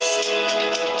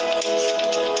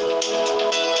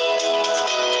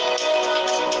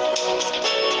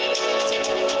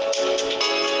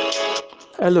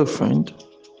Hello, friend.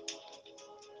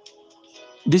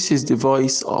 This is the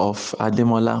voice of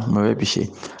Ademola Morebise.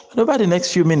 And over the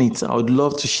next few minutes, I would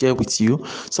love to share with you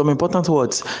some important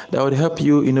words that would help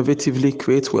you innovatively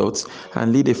create wealth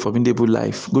and lead a formidable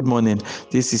life. Good morning.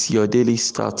 This is your daily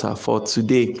starter for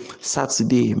today,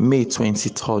 Saturday, May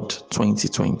 23rd,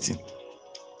 2020.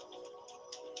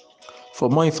 For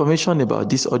more information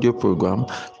about this audio program,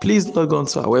 please log on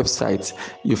to our website.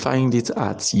 You find it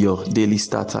at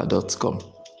yourdailystarter.com.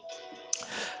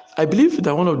 I believe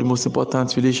that one of the most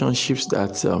important relationships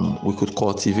that we could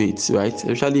cultivate, right,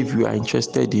 especially if you are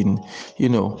interested in,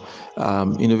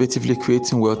 innovatively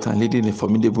creating wealth and leading a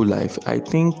formidable life, I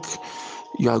think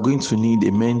you are going to need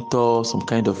a mentor, some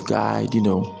kind of guide,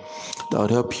 that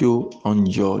would help you on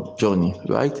your journey,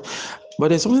 right? But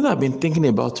there's something that I've been thinking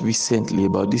about recently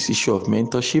about this issue of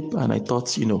mentorship, and I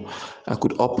thought, I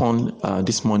could up on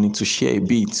this morning to share a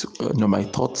bit, my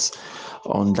thoughts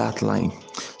on that line.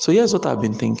 So here's what I've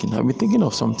been thinking. I've been thinking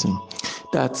of something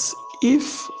that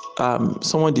if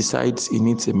someone decides he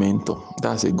needs a mentor,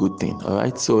 that's a good thing. All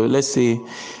right. So let's say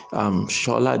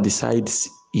Shola decides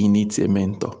he needs a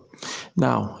mentor.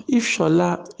 Now, if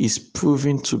Shola is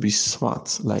proven to be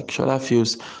smart, like Shola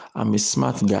feels I'm a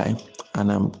smart guy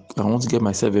and I want to get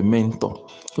myself a mentor,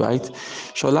 right?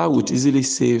 Shola would easily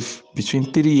save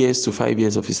between 3 years to 5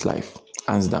 years of his life,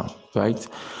 hands down, right?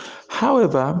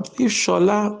 However, if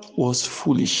Shola was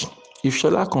foolish, if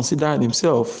Shola considered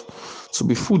himself to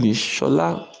be foolish,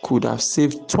 Shola could have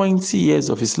saved 20 years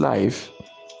of his life,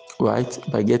 right,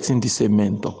 by getting the same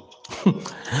mentor.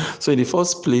 So in the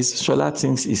first place, Shola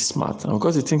thinks he's smart. And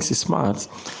because he thinks he's smart,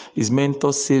 his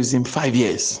mentor saves him 5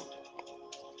 years.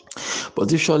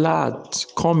 But if Shola had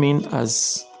come in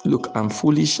as, look, I'm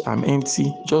foolish, I'm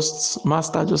empty,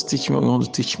 master, just teach me what you want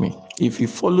to teach me. If he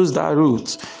follows that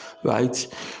route, right,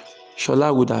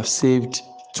 Shola would have saved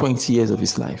 20 years of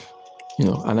his life.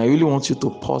 And I really want you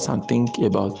to pause and think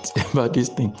about this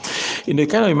thing. It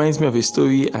kind of reminds me of a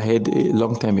story I heard a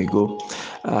long time ago.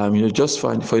 Just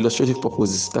for illustrative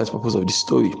purposes, that's the purpose of the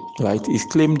story, right? It's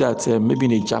claimed that maybe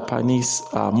in a Japanese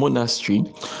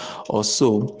monastery or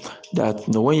so, that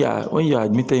when you are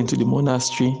admitted into the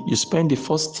monastery, you spend the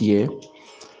first year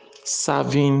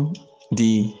serving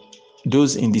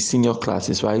those in the senior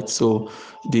classes, right? So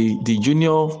the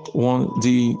junior one,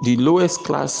 the lowest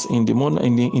class in the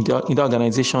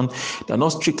organization, they're not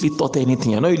strictly taught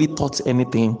anything. You're not really taught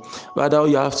anything. Rather, all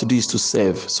you have to do is to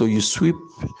serve. So you sweep,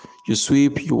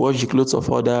 you wash the clothes of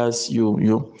others,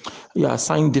 you are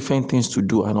assigned different things to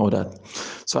do and all that.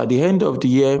 So at the end of the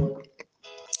year,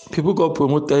 people got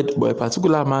promoted, but a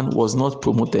particular man was not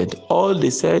promoted. All they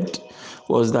said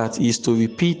was that he is to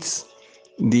repeat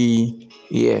the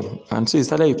year, and so he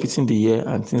started repeating the year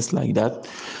and things like that.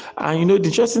 And the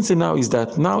interesting thing now is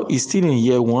that now he's still in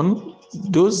year one.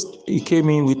 Those he came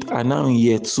in with are now in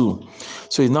year two,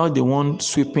 so he's now the one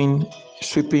sweeping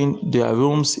their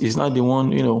rooms. He's not the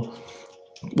one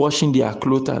washing their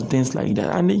clothes and things like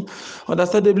that. And he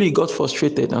understandably got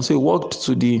frustrated, and so he walked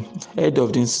to the head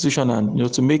of the institution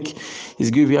and to make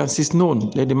his grievances known.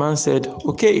 Then the man said,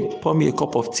 okay, pour me a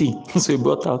cup of tea. So he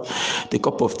brought out the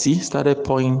cup of tea, started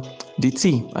pouring the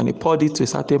tea, and he poured it to a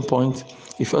certain point.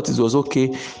 He felt it was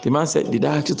okay. The man said, did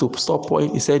I ask you to stop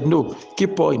pouring? He said, no,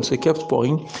 keep pouring. So he kept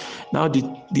pouring. Now the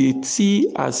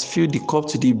tea has filled the cup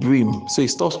to the brim, so he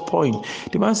stops pouring.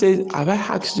 The man says, have I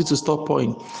asked you to stop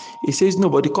pouring? He says, no,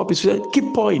 but the cup is filled.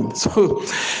 Keep pouring. So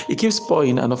he keeps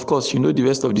pouring, and of course, the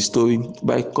rest of the story.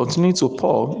 By continuing to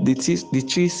pour, the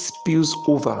tea spills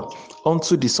over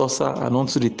onto the saucer and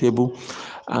onto the table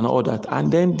and all that.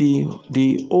 And then the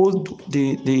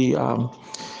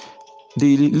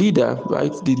leader,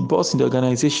 right, the boss in the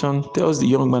organization, tells the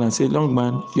young man and says, young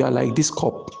man, you are like this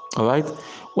cup. All right.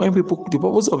 When the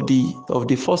purpose of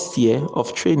the first year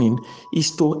of training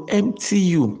is to empty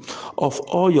you of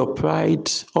all your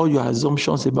pride, all your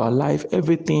assumptions about life,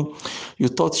 everything you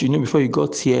thought you knew before you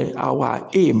got here. Our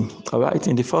aim, all right,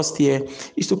 in the first year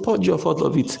is to purge you of all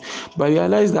of it. But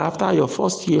realize that after your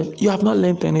first year, you have not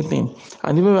learned anything.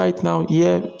 And even right now,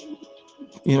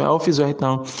 in my office right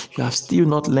now, you have still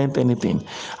not learned anything.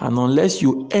 And unless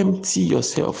you empty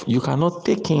yourself, you cannot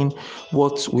take in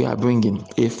what we are bringing.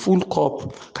 A full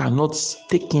cup cannot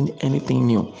take in anything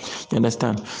new. You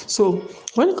understand? So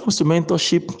when it comes to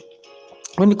mentorship,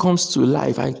 when it comes to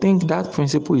life, I think that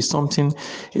principle is something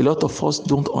a lot of us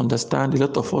don't understand, a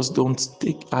lot of us don't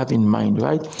have in mind,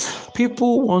 right?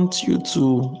 People want you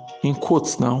to, in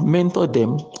quotes now, mentor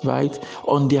them, right,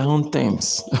 on their own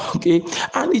terms, okay?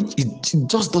 And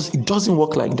it doesn't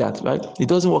work like that, right? It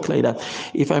doesn't work like that.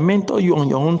 If I mentor you on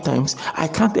your own terms, I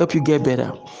can't help you get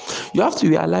better. You have to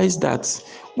realize that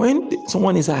when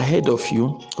someone is ahead of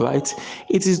you, right,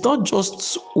 it is not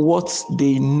just what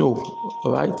they know,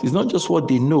 right? It's not just what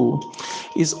they know,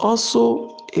 it's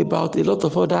also about a lot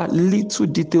of other little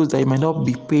details that you might not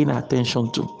be paying attention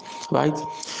to, right?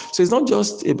 So it's not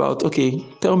just about, okay,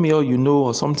 tell me all you know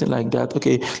or something like that.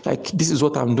 Okay, like this is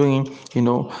what I'm doing, and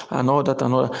all that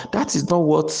and all that. That is not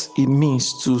what it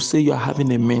means to say you're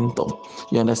having a mentor.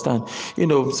 You understand?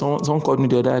 Someone called me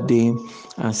the other day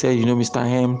and said, Mr.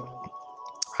 M,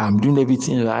 I'm doing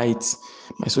everything right.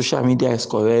 My social media is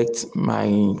correct.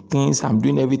 My things, I'm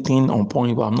doing everything on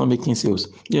point, but I'm not making sales.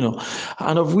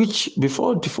 And of which,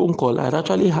 before the phone call, I'd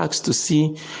actually asked to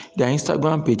see their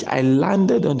Instagram page. I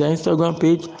landed on their Instagram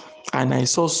page and I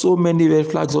saw so many red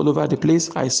flags all over the place.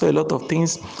 I saw a lot of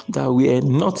things that were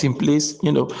not in place.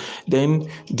 Then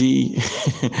the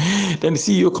then the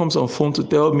CEO comes on phone to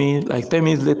tell me like 10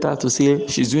 minutes later to say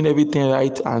she's doing everything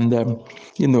right, and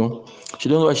she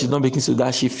don't know why she's not making, so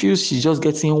that she feels she's just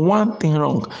getting one thing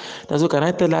wrong. That's what, can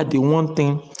I tell her the one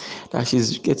thing that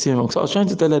she's getting wrong? So I was trying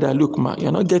to tell her that, look, ma,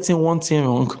 you're not getting one thing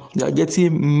wrong, you're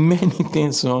getting many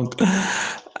things wrong.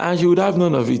 And she would have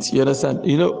none of it. You understand?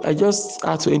 I just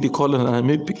had to end the call on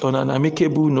an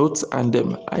amicable note, and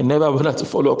I never wanted to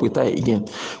follow up with her again.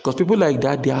 Because people like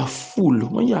that, they are full.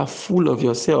 When you are full of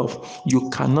yourself, you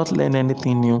cannot learn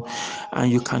anything new,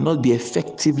 and you cannot be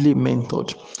effectively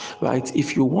mentored, right?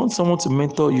 If you want someone to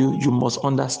mentor you, you must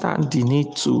understand the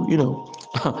need to, you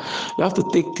have to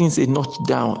take things a notch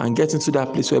down and get into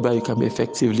that place whereby you can be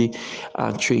effectively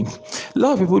trained. A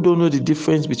lot of people don't know the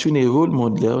difference between a role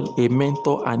model, a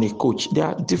mentor, and a coach. They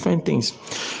are different things.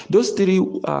 Those three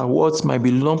words might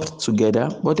be lumped together,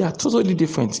 but they are totally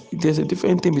different. There's a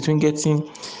different thing between getting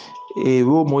a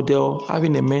role model,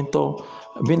 having a mentor,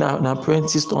 being an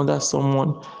apprentice under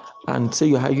someone, and say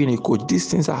you're hiring a coach.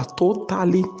 These things are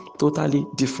totally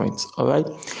different. All right.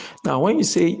 Now, when you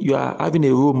say you are having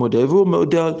a role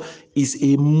model is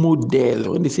a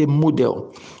model. When they say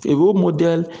model, a role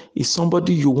model is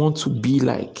somebody you want to be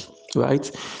like. Right?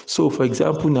 So, for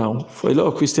example, now, for a lot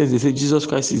of Christians, they say Jesus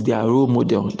Christ is their role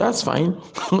model. That's fine.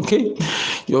 Okay.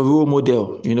 Your role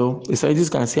model, a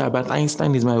scientist can say Albert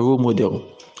Einstein is my role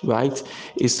model. Right?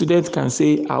 A student can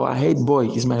say our head boy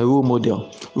is my role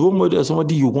model. Role model is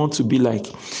somebody you want to be like.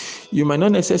 You might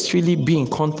not necessarily be in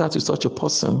contact with such a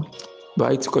person,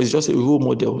 right? Because it's just a role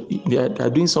model. They are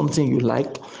doing something you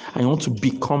like and you want to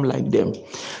become like them.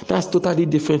 That's totally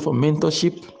different from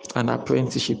mentorship and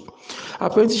apprenticeship.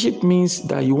 Apprenticeship means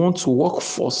that you want to work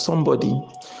for somebody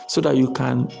so that you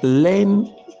can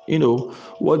learn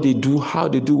what they do, how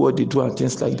they do what they do, and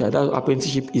things like that. That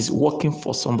apprenticeship is working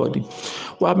for somebody.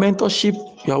 While mentorship,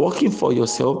 you are working for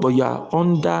yourself, but you are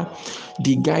under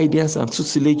the guidance and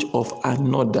tutelage of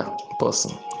another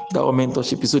person. That what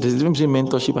mentorship is. So there's a difference between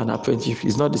mentorship and apprenticeship.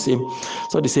 It's not the same.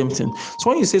 It's not the same thing. So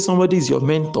when you say somebody is your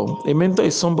mentor, a mentor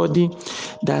is somebody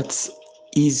that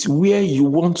is where you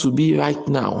want to be right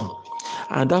now,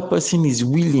 and that person is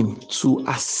willing to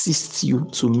assist you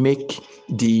to make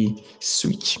the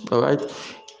switch. All right.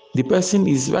 The person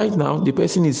is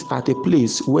at a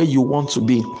place where you want to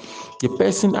be. The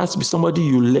person has to be somebody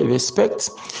you respect,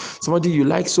 somebody you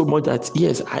like so much that,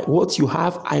 yes, what you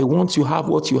have, I want to have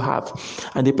what you have.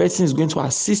 And the person is going to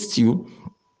assist you,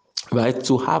 right,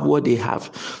 to have what they have.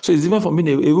 So it's different from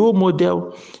being a role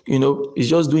model, is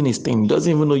just doing his thing,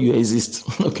 doesn't even know you exist.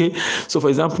 Okay. So for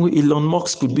example, Elon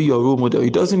Musk could be your role model. He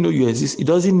doesn't know you exist. He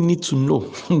doesn't need to know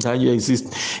that you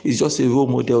exist. He's just a role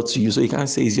model to you. So you can't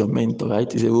say he's your mentor,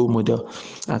 right? He's a role model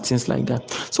and things like that.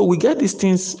 So we get these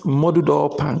things muddled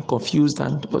up and confused,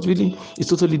 but really it's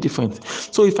totally different.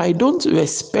 So if I don't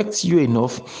respect you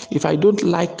enough, if I don't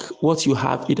like what you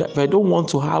have, if I don't want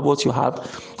to have what you have,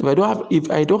 if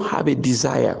I don't have a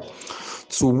desire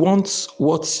to want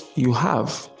what you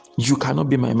have, you cannot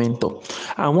be my mentor.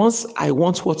 And once I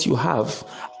want what you have,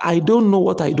 I don't know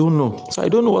what I don't know. So I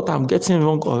don't know what I'm getting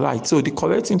wrong or right. So the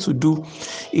correct thing to do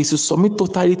is to submit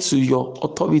totally to your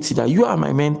authority that you are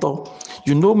my mentor.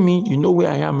 You know me, you know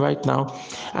where I am right now,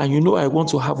 and you know I want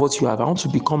to have what you have. I want to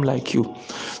become like you.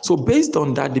 So based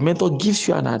on that, the mentor gives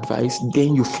you an advice,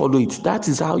 then you follow it. That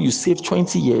is how you save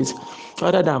 20 years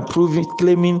rather than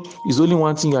claiming is only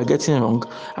one thing you are getting wrong,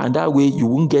 and that way you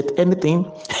won't get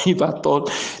anything if at all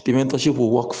the mentorship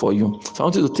will work for you. So I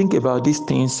want you to think about these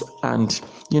things and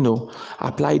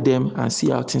apply them and see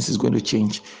how things is going to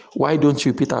change. Why don't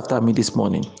you repeat after me this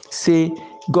morning? Say,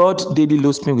 God daily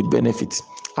loads me with benefits.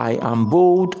 I am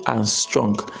bold and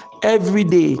strong. Every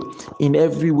day, in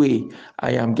every way,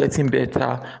 I am getting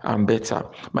better and better.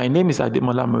 My name is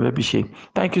Ademola Morebise.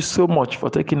 Thank you so much for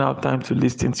taking out time to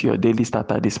listen to your daily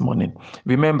starter this morning.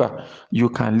 Remember, you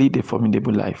can lead a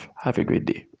formidable life. Have a great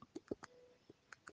day.